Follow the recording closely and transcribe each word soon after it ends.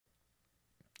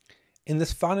In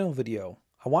this final video,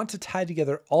 I want to tie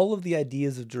together all of the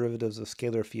ideas of derivatives of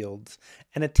scalar fields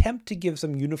and attempt to give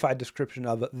some unified description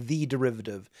of the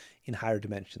derivative in higher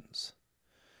dimensions.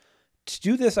 To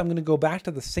do this, I'm going to go back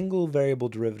to the single variable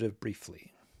derivative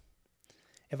briefly.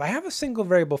 If I have a single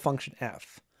variable function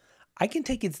f, I can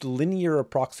take its linear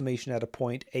approximation at a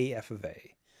point a f of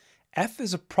a. F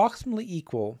is approximately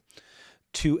equal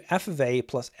to f of a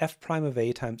plus f prime of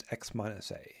a times x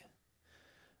minus a.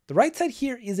 The right side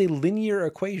here is a linear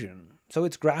equation, so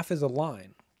its graph is a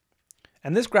line.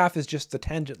 And this graph is just the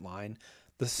tangent line,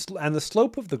 and the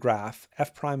slope of the graph,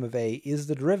 f prime of a, is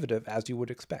the derivative as you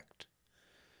would expect.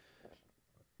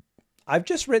 I've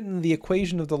just written the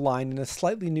equation of the line in a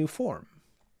slightly new form.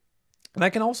 And I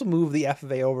can also move the f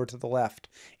of a over to the left.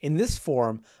 In this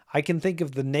form, I can think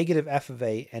of the negative f of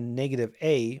a and negative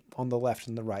a on the left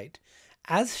and the right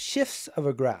as shifts of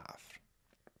a graph,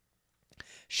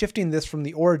 shifting this from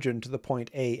the origin to the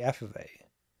point a f of a.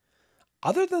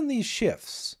 Other than these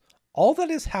shifts, all that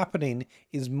is happening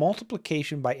is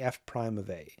multiplication by f prime of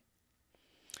a.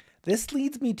 This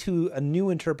leads me to a new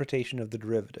interpretation of the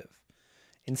derivative.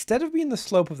 Instead of being the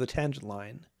slope of the tangent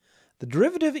line, the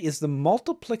derivative is the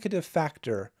multiplicative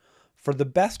factor for the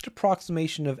best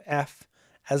approximation of f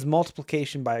as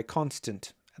multiplication by a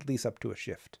constant, at least up to a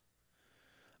shift.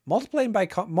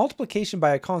 Multiplication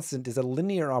by a constant is a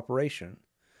linear operation,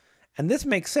 and this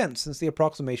makes sense since the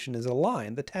approximation is a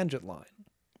line, the tangent line.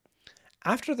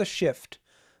 After the shift,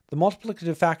 the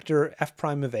multiplicative factor f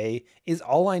prime of a is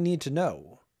all I need to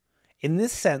know. In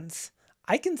this sense,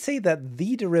 I can say that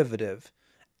the derivative,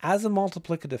 as a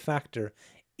multiplicative factor,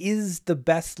 is the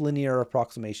best linear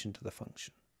approximation to the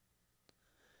function.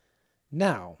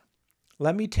 Now,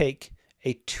 let me take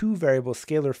a two-variable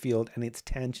scalar field and its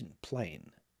tangent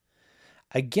plane.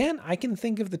 Again, I can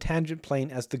think of the tangent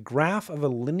plane as the graph of a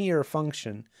linear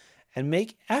function and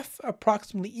make f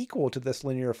approximately equal to this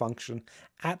linear function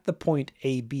at the point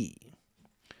ab.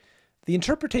 The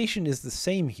interpretation is the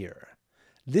same here.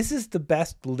 This is the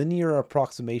best linear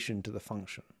approximation to the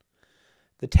function.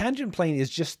 The tangent plane is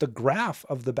just the graph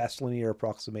of the best linear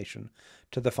approximation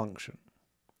to the function.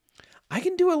 I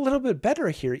can do a little bit better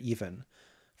here even.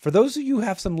 For those of you who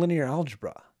have some linear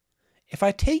algebra, if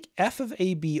I take f of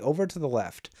ab over to the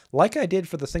left, like I did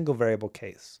for the single variable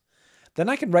case, then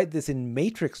I can write this in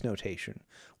matrix notation,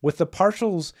 with the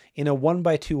partials in a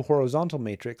 1×2 horizontal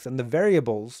matrix and the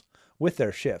variables, with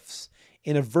their shifts,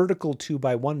 in a vertical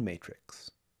 2×1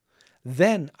 matrix.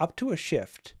 Then, up to a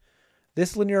shift,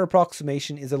 this linear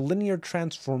approximation is a linear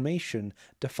transformation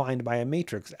defined by a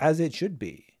matrix, as it should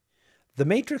be. The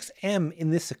matrix M in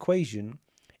this equation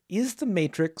is the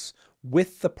matrix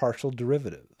with the partial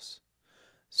derivatives.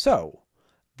 So,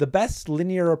 the best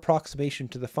linear approximation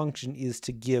to the function is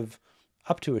to give,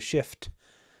 up to a shift,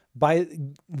 by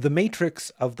the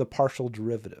matrix of the partial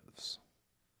derivatives.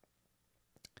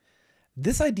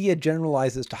 This idea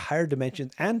generalizes to higher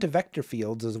dimensions and to vector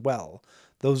fields as well,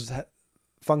 those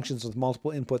functions with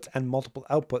multiple inputs and multiple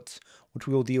outputs, which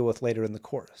we will deal with later in the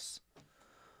course.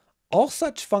 All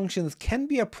such functions can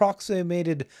be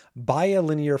approximated by a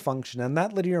linear function, and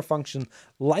that linear function,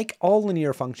 like all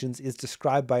linear functions, is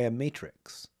described by a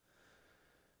matrix.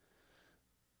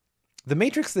 The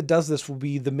matrix that does this will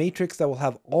be the matrix that will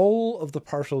have all of the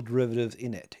partial derivatives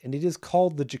in it, and it is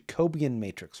called the Jacobian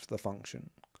matrix for the function.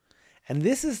 And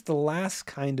this is the last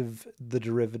kind of the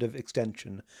derivative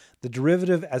extension, the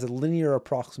derivative as a linear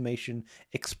approximation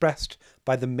expressed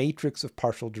by the matrix of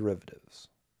partial derivatives.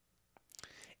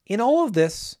 In all of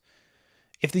this,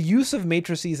 if the use of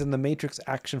matrices and the matrix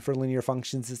action for linear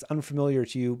functions is unfamiliar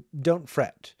to you, don't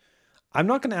fret. I'm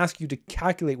not going to ask you to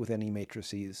calculate with any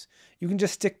matrices. You can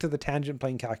just stick to the tangent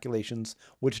plane calculations,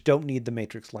 which don't need the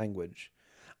matrix language.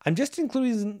 I'm just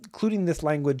including this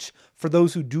language for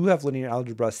those who do have linear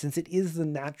algebra, since it is the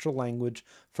natural language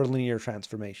for linear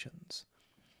transformations.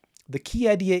 The key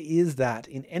idea is that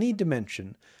in any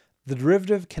dimension, the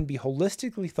derivative can be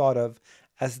holistically thought of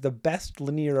as the best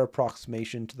linear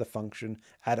approximation to the function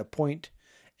at a point,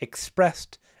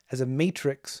 expressed as a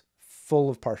matrix full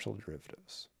of partial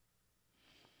derivatives.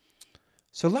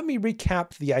 So let me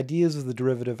recap the ideas of the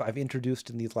derivative I've introduced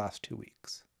in these last 2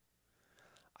 weeks.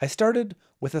 I started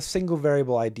with a single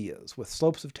variable ideas, with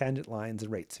slopes of tangent lines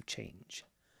and rates of change.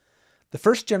 The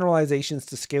first generalizations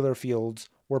to scalar fields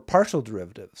were partial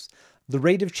derivatives, the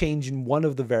rate of change in one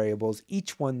of the variables,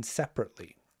 each one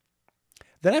separately.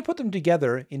 Then I put them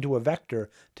together into a vector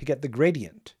to get the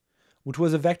gradient, which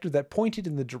was a vector that pointed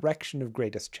in the direction of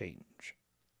greatest change.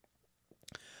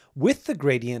 With the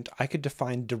gradient, I could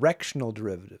define directional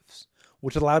derivatives,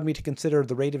 which allowed me to consider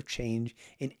the rate of change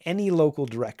in any local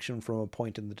direction from a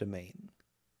point in the domain.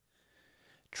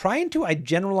 Trying to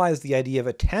generalize the idea of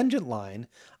a tangent line,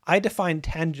 I defined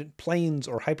tangent planes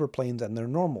or hyperplanes and their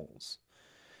normals.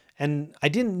 And I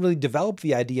didn't really develop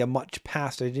the idea much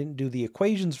past. I didn't do the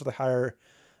equations for the higher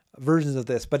versions of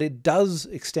this, but it does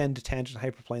extend to tangent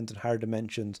hyperplanes in higher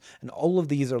dimensions, and all of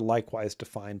these are likewise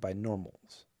defined by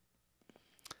normals.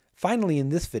 Finally, in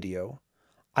this video,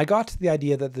 I got to the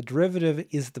idea that the derivative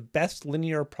is the best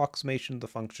linear approximation of the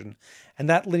function, and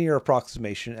that linear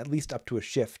approximation, at least up to a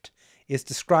shift, is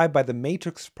described by the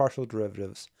matrix of partial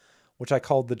derivatives, which I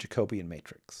called the Jacobian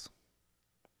matrix.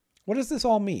 What does this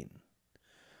all mean?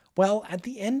 Well, at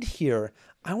the end here,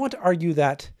 I want to argue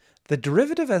that the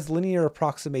derivative as linear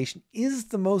approximation is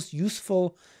the most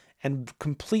useful and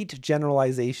complete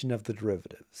generalization of the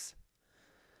derivatives.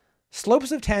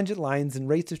 Slopes of tangent lines and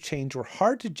rates of change were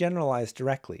hard to generalize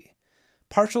directly.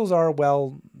 Partials are,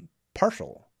 well,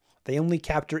 partial. They only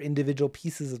capture individual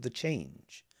pieces of the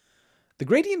change. The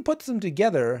gradient puts them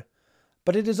together,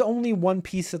 but it is only one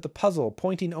piece of the puzzle,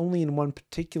 pointing only in one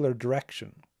particular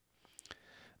direction.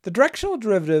 The directional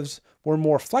derivatives were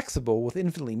more flexible with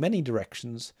infinitely many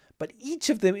directions, but each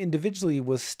of them individually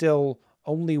was still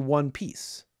only one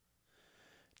piece.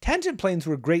 Tangent planes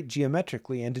were great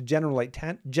geometrically and to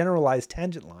generalize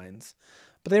tangent lines,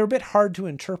 but they were a bit hard to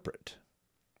interpret.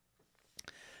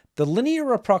 The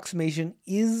linear approximation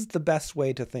is the best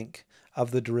way to think of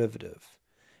the derivative.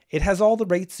 It has all the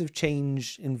rates of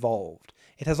change involved.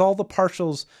 It has all the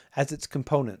partials as its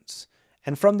components,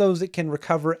 and from those it can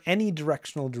recover any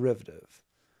directional derivative.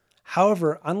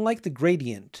 However, unlike the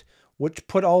gradient, which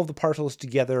put all of the partials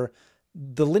together,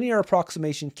 the linear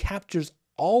approximation captures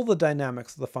all the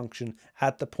dynamics of the function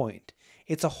at the point.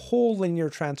 It's a whole linear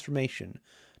transformation,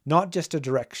 not just a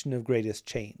direction of greatest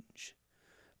change.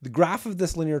 The graph of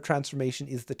this linear transformation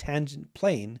is the tangent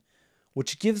plane,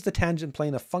 which gives the tangent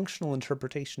plane a functional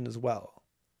interpretation as well.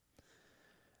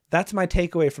 That's my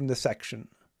takeaway from this section.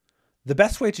 The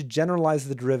best way to generalize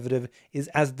the derivative is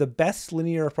as the best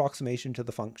linear approximation to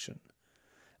the function.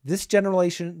 This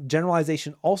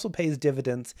generalization also pays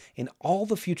dividends in all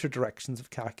the future directions of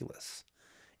calculus.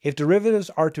 If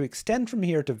derivatives are to extend from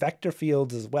here to vector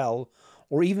fields as well,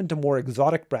 or even to more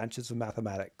exotic branches of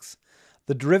mathematics,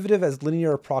 the derivative as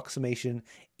linear approximation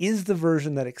is the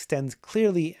version that extends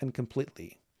clearly and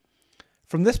completely.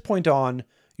 From this point on,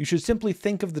 you should simply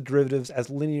think of the derivatives as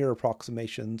linear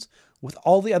approximations, with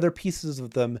all the other pieces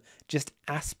of them just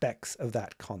aspects of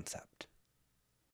that concept.